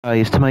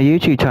Guys, to my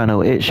YouTube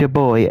channel, it's your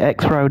boy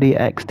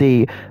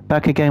XD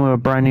back again with a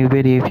brand new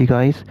video for you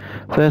guys.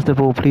 First of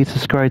all, please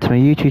subscribe to my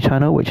YouTube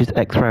channel, which is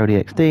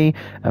XD,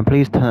 and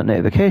please turn that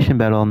notification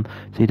bell on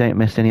so you don't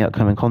miss any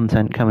upcoming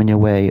content coming your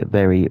way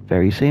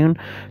very soon.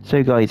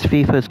 So guys,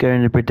 FIFA is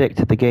going to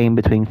predict the game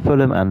between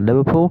Fulham and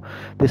Liverpool.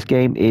 This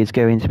game is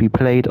going to be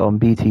played on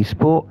BT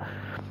Sport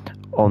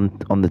on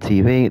the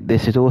TV.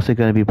 This is also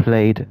going to be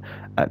played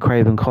at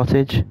Craven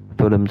Cottage,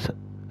 Fulham's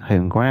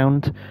home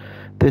ground.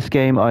 This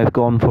game I've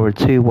gone for a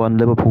 2-1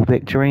 Liverpool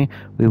victory.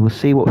 We will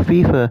see what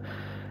FIFA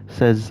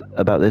says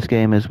about this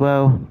game as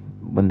well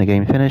when the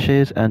game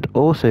finishes. And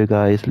also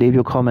guys, leave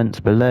your comments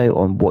below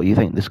on what you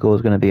think the score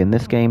is going to be in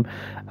this game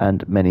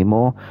and many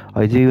more.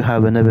 I do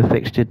have another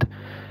fixtured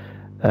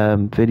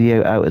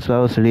video out as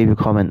well, so leave your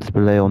comments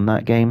below on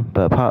that game.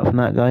 But apart from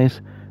that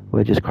guys,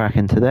 we're just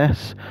cracking to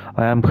this.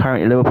 I am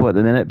currently Liverpool at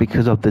the minute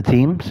because of the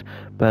teams,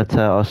 but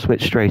I'll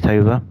switch straight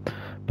over.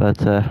 But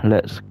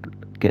let's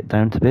get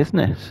down to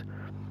business.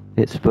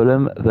 It's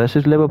Fulham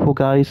versus Liverpool,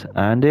 guys,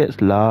 and it's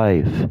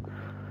live.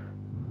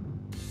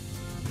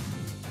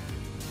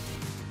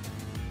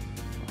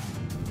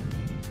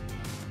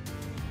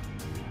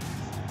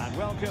 And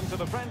welcome to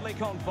the friendly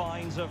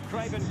confines of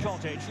Craven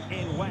Cottage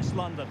in West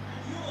London.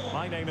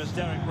 My name is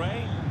Derek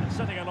Ray, and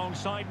sitting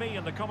alongside me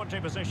in the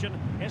commentary position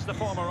is the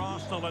former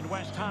Arsenal and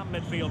West Ham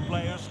midfield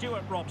player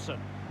Stuart Robson,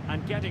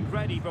 and getting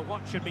ready for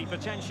what should be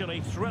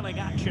potentially thrilling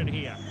action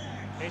here.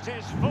 It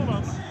is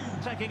Fulham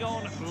taking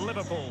on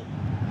Liverpool.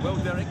 Well,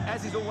 Derek,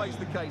 as is always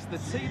the case, the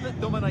team that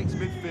dominates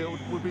midfield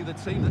will be the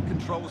team that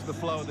controls the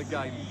flow of the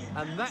game.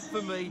 And that,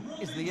 for me,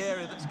 is the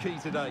area that's key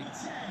today.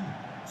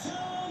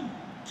 Tom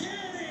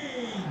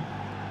Kennedy.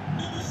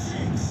 Number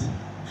 6,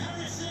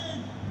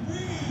 Harrison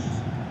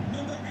Reed.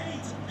 Number 8,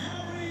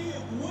 Harry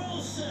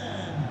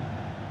Wilson.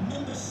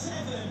 Number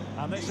 7.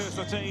 And this is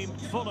the team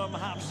Fulham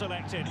have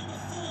selected.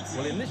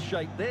 Well, in this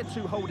shape, their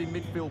two holding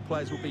midfield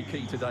players will be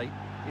key today.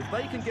 If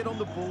they can get on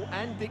the ball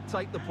and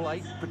dictate the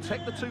play,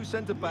 protect the two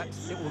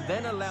centre-backs, it will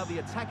then allow the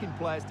attacking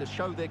players to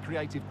show their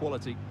creative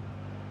quality.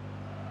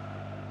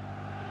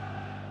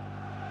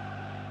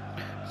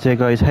 So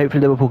guys,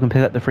 hopefully Liverpool can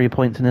pick up the 3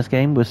 points in this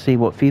game. We'll see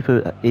what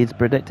FIFA is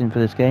predicting for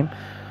this game.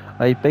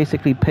 I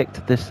basically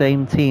picked the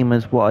same team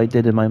as what I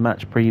did in my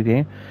match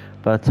preview,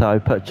 but I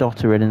put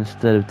Jota in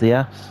instead of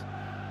Diaz.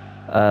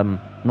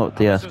 Not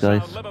Diaz,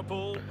 guys.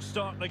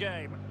 Start the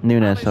game.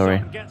 Nunes,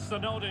 sorry. Gets the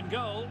nod in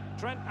goal.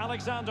 Trent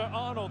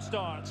Alexander-Arnold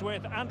starts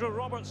with Andrew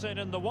Robertson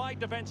in the wide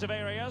defensive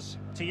areas.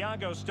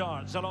 Thiago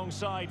starts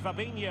alongside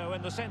Fabinho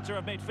in the centre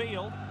of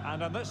midfield.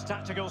 And in this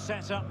tactical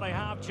setup, they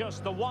have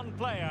just the one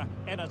player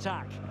in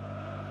attack.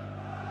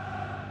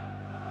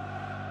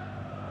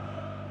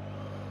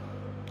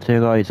 So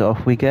guys,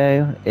 off we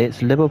go.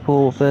 It's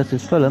Liverpool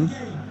versus Fulham.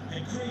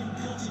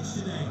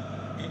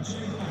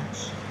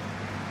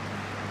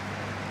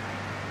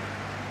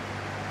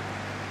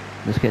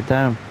 Let's get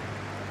down.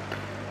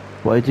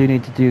 What I do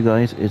need to do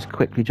guys is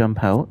quickly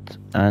jump out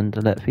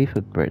and let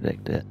FIFA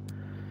predict it.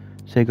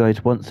 So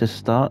guys, once this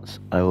starts,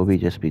 I will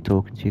just be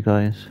talking to you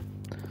guys.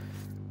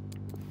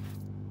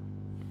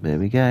 There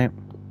we go.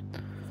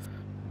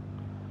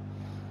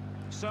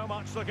 So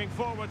much looking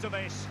forward to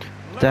this.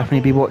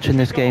 Definitely be watching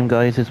this game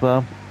guys as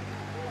well.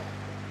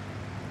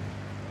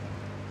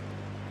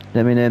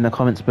 Let me know in the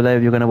comments below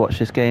if you're going to watch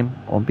this game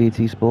on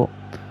BT Sport.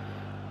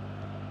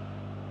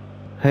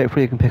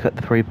 Hopefully you can pick up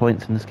the 3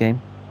 points in this game.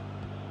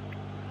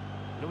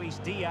 Luis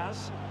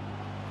Diaz.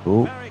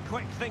 Ooh. Very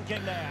quick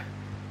thinking there.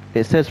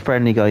 It says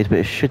friendly guys, but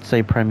it should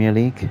say Premier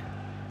League.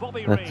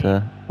 Bobby But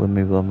Reed. we'll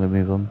move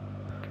on.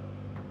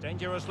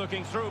 Dangerous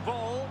looking through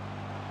ball.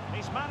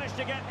 He's managed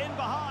to get in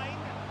behind.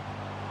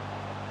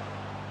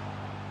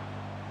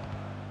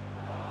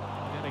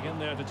 Getting in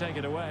there to take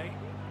it away.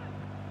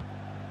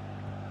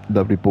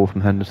 Lovely ball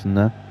from Henderson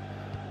there.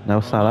 Now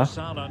Salah.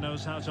 Salah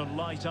knows how to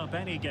light up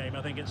any game,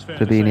 I think it's fair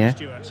Fabinho. to say,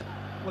 Stuart.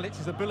 Well, it's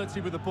his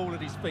ability with the ball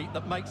at his feet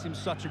that makes him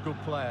such a good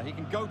player. He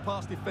can go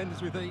past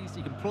defenders with ease,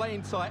 he can play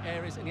in tight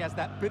areas, and he has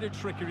that bit of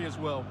trickery as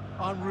well.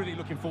 I'm really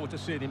looking forward to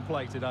seeing him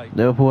play today.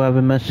 Liverpool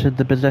haven't measured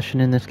the possession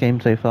in this game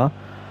so far.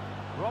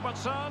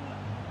 Robertson.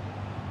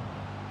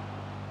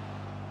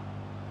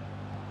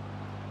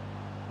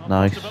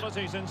 Nice.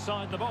 Possibilities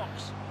inside the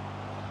box.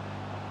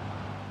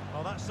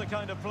 Well, that's the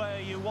kind of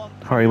player you want.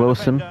 Harry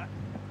Wilson.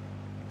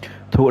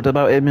 Talked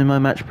about him in my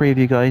match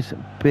preview, guys.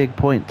 Big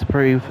point to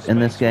prove in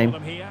this game.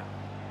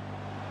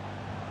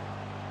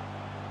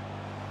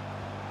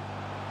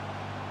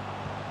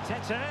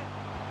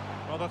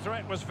 Well, the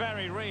threat was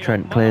very real.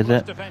 Trent clears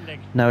it.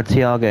 Now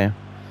Thiago.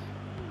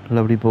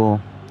 Lovely ball.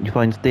 He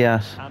finds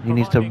Diaz. He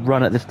needs to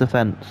run at this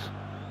defence.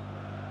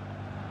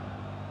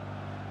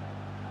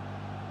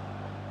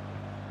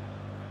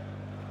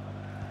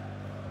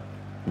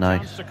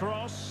 Nice.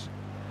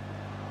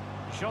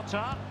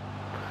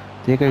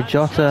 Diego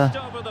Jota.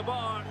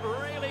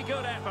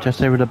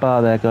 Just over the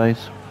bar there,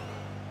 guys.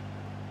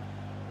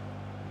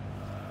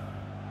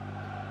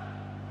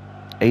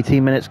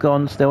 18 minutes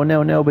gone, still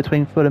 0-0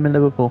 between Fulham and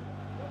Liverpool.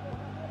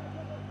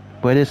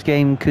 Where this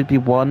game could be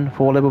won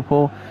for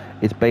Liverpool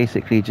It's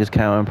basically just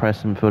counter and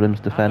pressing Fulham's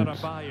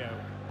defence. I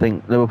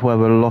think Liverpool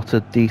have a lot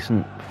of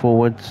decent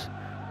forwards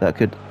that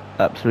could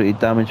absolutely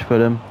damage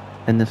Fulham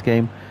in this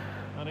game.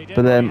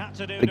 But then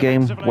the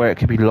game where it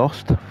could be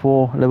lost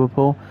for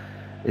Liverpool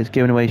is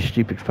giving away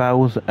stupid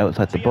fouls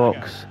outside the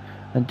box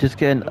and just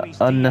getting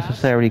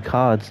unnecessary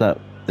cards that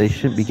they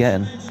shouldn't be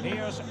getting.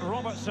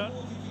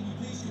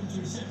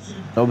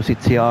 Obviously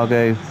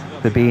Thiago,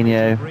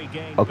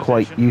 Fabinho are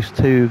quite used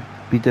to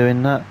be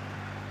doing that.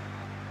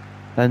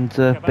 And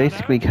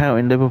basically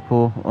countering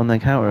Liverpool on their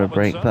counter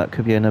break, that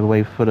could be another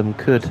way Fulham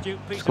could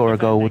score a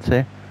goal or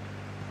two.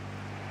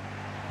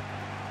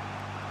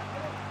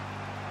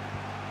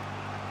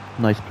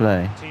 Nice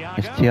play.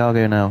 It's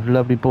Thiago now.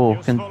 Lovely ball.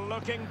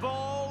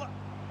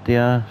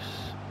 Diaz.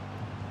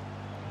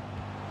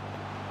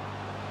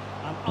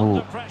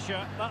 Oh.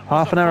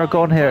 Half an hour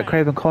gone here at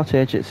Craven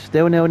Cottage. It's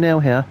still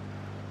 0-0 here.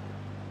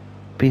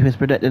 People's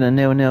predicting a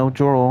 0-0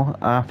 draw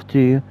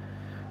after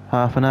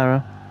half an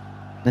hour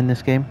in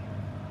this game.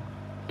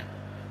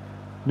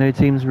 No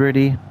team's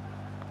really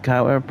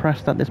counter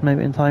pressed at this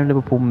moment in time.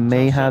 Liverpool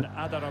may have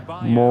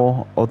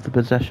more of the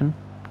possession.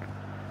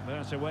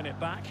 There to win it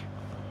back.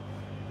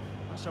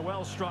 That's a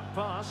well struck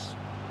pass.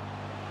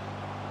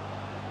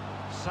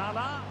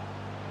 Salah.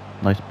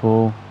 Nice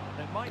ball.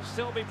 It might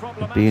still be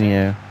problematic.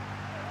 Fabinho.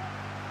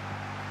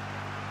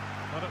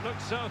 But it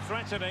looks so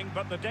threatening,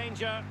 but the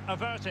danger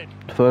averted.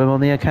 Fulham on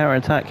the counter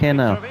attack here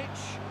now.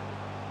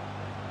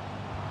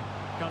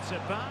 Cuts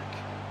it back.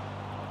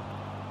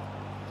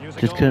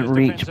 Just couldn't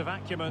reach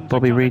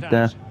Bobby Reed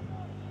there.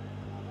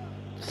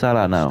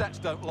 Salah now.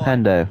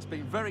 Hendo.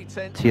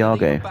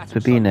 Thiago.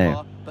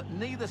 Fabinho. But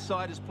neither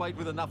side has played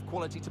with enough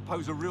quality to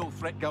pose a real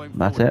threat going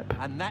Matip. forward,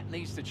 and that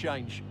needs to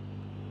change.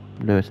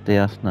 Luis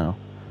Diaz now.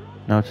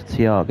 Now to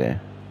Thiago.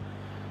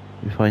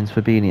 He finds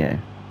Fabinho.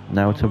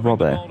 Now to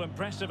Robbo.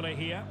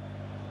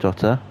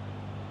 Jota.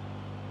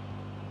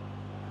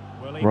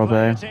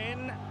 Robbo.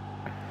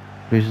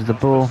 Loses the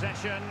ball.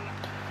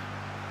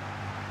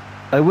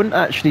 I wouldn't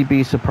actually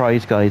be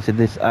surprised, guys, if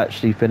this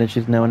actually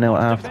finishes 0-0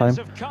 at half time.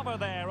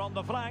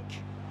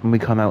 When we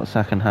come out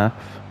second half.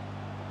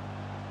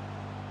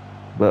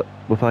 But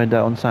we'll find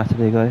out on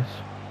Saturday, guys.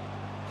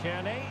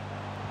 Kearney.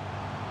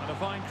 And a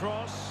fine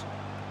cross.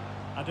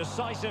 A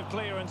decisive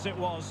clearance it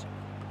was.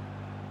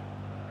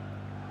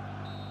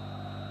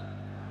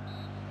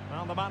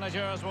 Well, the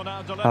managers will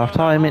now deliver. Half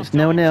time, it's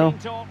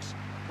 0-0.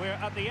 We're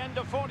at the end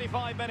of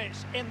 45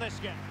 minutes in this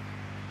game.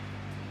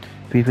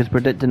 FIFA's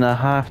predicting a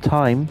half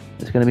time.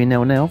 It's going to be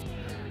 0-0.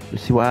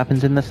 Let's see what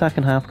happens in the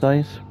second half,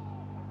 guys.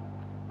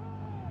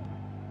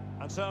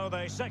 And so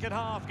the second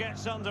half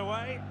gets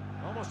underway.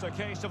 Almost a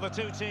case of the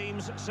two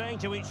teams saying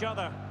to each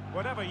other,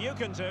 whatever you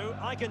can do,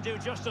 I can do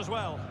just as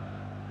well.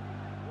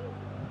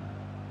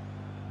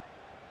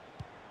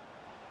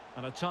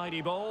 And a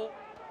tidy ball.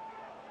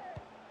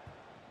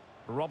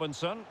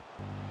 Robinson.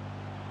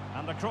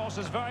 And the cross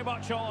is very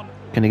much on.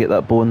 Can he get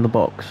that ball in the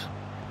box?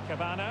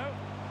 Cabano.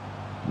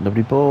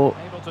 Lovely ball.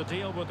 Able to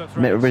deal with the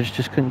Mitrovic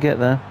just couldn't get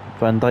there.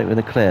 Van Dijk with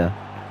a clear.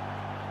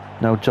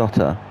 Now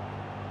Jota.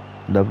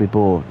 Lovely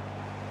ball.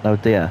 Now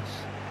Diaz.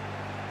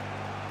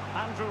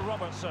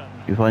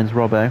 He finds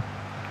Robbo.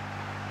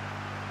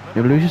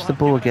 He loses the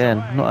ball again.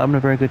 Not having a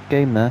very good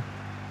game there.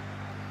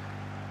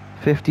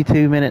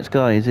 52 minutes,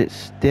 guys. It's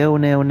still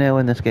 0-0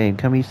 in this game.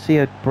 Can we see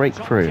a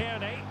breakthrough?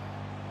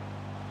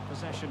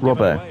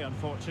 Robbo.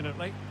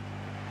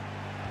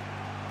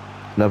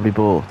 Lovely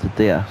ball to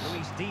Diaz.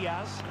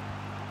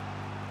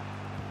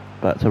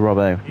 Back to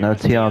Robbo. Now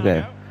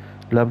Thiago.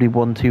 Lovely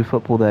 1-2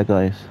 football there,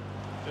 guys.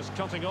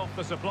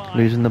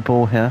 Losing the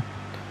ball here.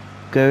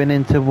 Going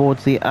in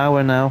towards the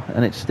hour now,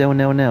 and it's still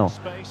 0-0.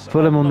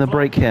 Fulham on the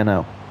break here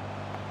now.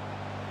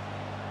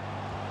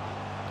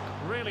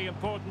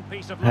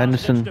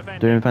 Henderson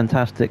doing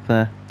fantastic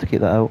there to keep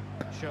that out.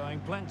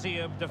 Showing plenty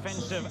of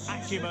defensive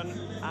acumen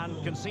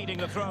and conceding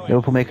the throw.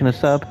 Liverpool making a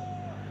sub.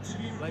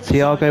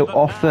 Thiago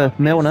off for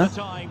Milner.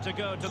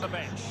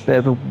 Bit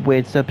of a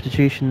weird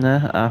substitution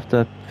there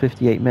after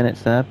 58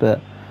 minutes there,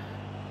 but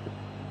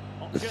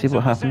let's see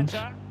what happens.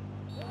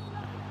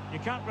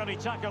 Can't really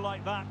tackle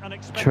like that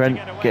and Trent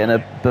getting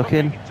a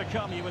booking.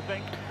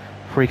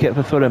 Free kick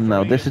for Fulham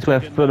now. This is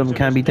where Fulham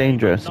can be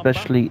dangerous,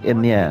 especially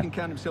in the air.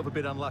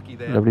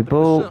 Lovely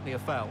ball.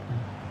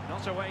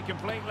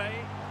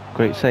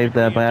 Great save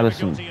there by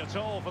Alisson.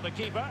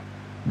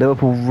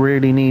 Liverpool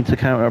really need to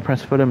counter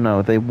press Fulham now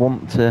if they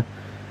want to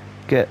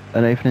get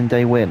an opening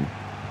day win.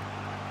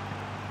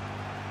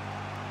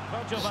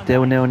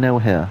 Still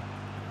 0-0 here.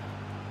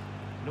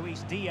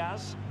 Luis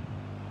Diaz.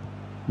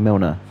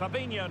 Milner.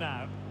 Fabinho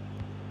now.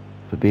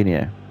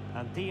 Fabinho.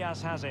 And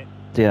Diaz has it.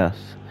 Diaz.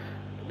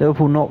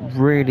 Liverpool not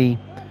really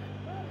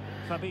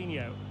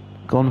Fabinho.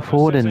 gone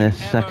forward in this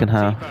second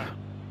half.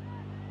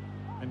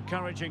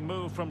 Encouraging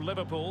move from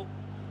Liverpool.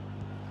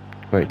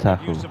 Great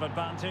tackle. Use of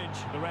advantage.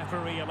 The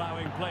referee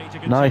allowing play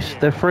to nice,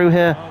 they're through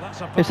here.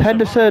 It's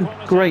Henderson.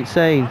 Great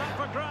save.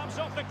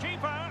 Off the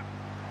keeper.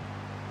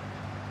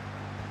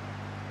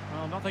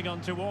 Well, nothing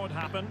untoward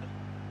happened.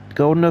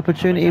 Golden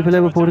opportunity for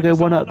Liverpool to go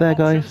one up there,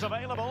 guys.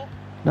 Available.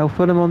 Now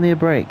Fulham on the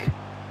break.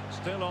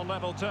 Still on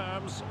level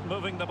terms,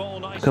 moving the ball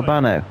nicely.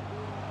 Cabano.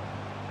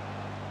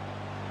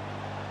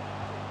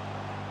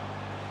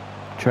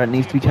 Trent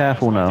needs to be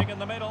careful now. In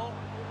the middle.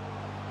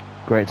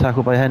 Great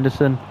tackle by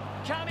Henderson.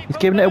 Can he He's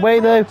put giving it in away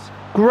though.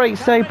 front? Great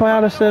Can save they by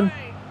put it Alisson.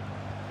 away?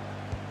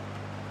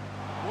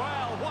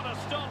 Well, what a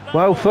stop that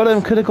Well, was.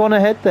 Fulham could have gone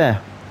ahead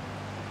there.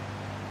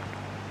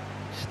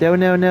 Still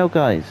 0-0,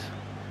 guys.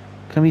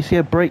 Can we see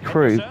a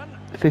breakthrough?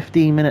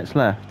 15 minutes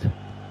left.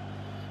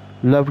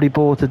 Lovely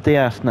ball to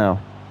Diaz now.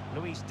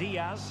 Luis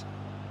Diaz.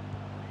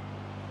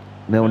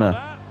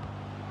 Milner.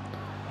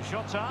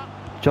 Jota.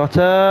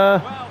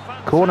 Jota. Well,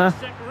 Corner.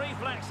 fantastic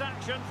reflex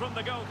action from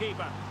the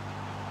goalkeeper.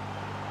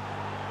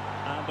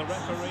 And the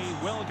referee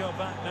will go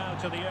back now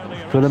to the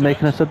earlier Fulham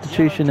making a incident.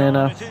 substitution here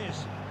Yellow now. card it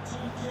is.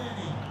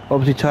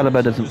 Obviously,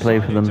 Chalobah doesn't play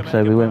for them,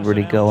 so we won't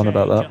really go on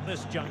about that. At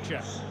this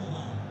juncture.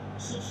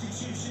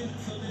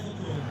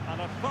 An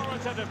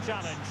authoritative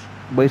challenge.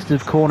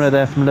 Wasted corner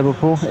there from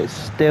Liverpool. It's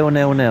still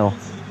 0-0.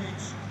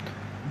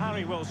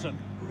 Harry Wilson.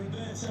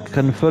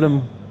 Can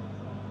Fulham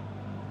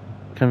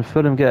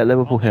get at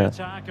Liverpool On the here?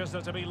 attack, is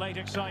there to be late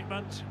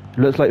excitement?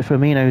 Looks like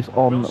Firmino's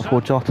on Wilson.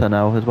 for Jota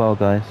now as well,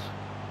 guys.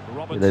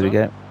 Robinson. There we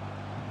go.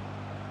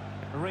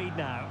 Reed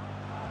now.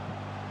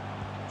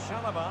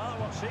 Chalobah,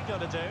 what's he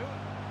going to do?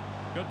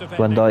 Good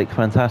Van defending. Dijk,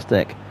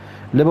 fantastic.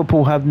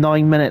 Liverpool have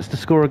 9 minutes to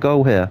score a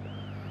goal here.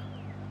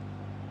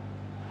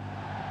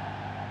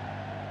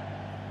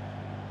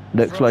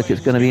 Looks like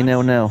it's going to be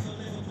 0-0.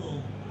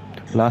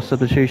 Last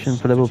substitution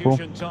for Liverpool.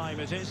 Substitution time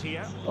it is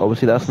here.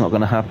 Obviously that's not going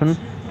to happen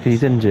because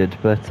he's injured,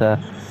 but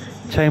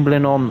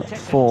Chamberlain on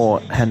for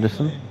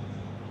Henderson.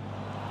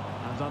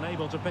 And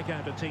unable to pick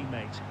out a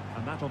teammate.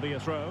 And that'll be a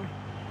throw.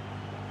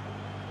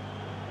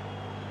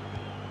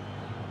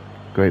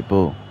 Great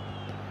ball.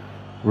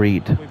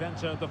 Reed. We've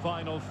entered the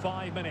final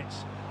 5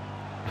 minutes.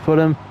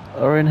 Fulham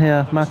are in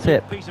here. There was a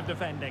Matip piece of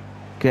defending.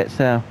 gets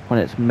there when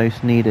it's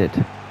most needed.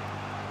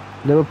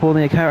 Liverpool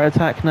in the counter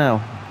attack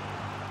now.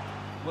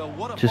 Well,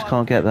 what a Just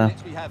final can't get few there.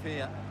 minutes we have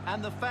here,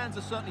 and the fans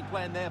are certainly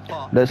playing their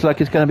part. Looks like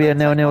it's going to be a Can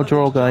they take 0-0 one of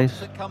draw, these chances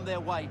guys. that come their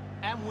way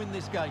and win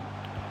this game.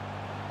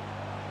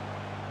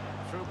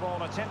 Through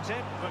ball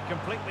attempted, but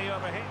completely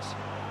overhit.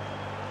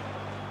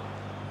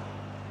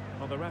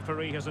 Well, the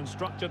referee has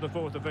instructed the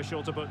fourth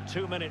official to put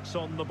 2 minutes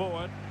on the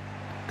board.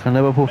 Can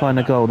Liverpool find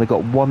a goal? They've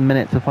got 1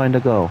 minute to find a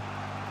goal.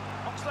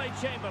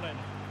 Oxlade-Chamberlain.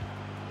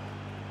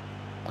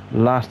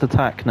 Last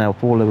attack now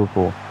for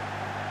Liverpool.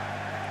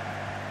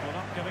 Well,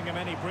 not giving him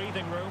any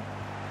breathing room.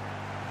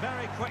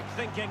 Very quick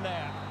thinking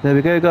there. There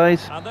we go,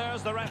 guys. And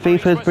there's the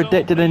referee's FIFA's whistle.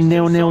 predicted a These two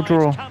 0-0 sides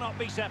draw. cannot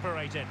be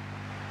separated.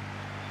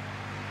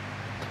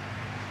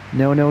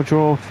 0-0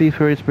 draw.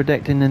 FIFA is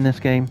predicting in this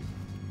game,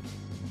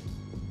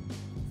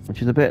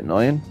 which is a bit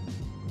annoying,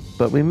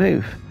 but we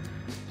move.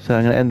 So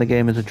I'm going to end the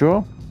game as a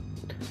draw.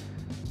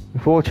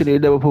 Unfortunately,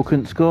 Liverpool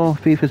couldn't score.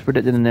 FIFA's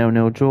predicted a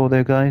 0-0 draw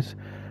though, guys.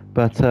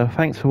 But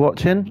thanks for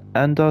watching,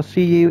 and I'll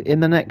see you in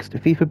the next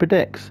FIFA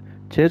Predicts.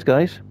 Cheers,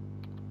 guys.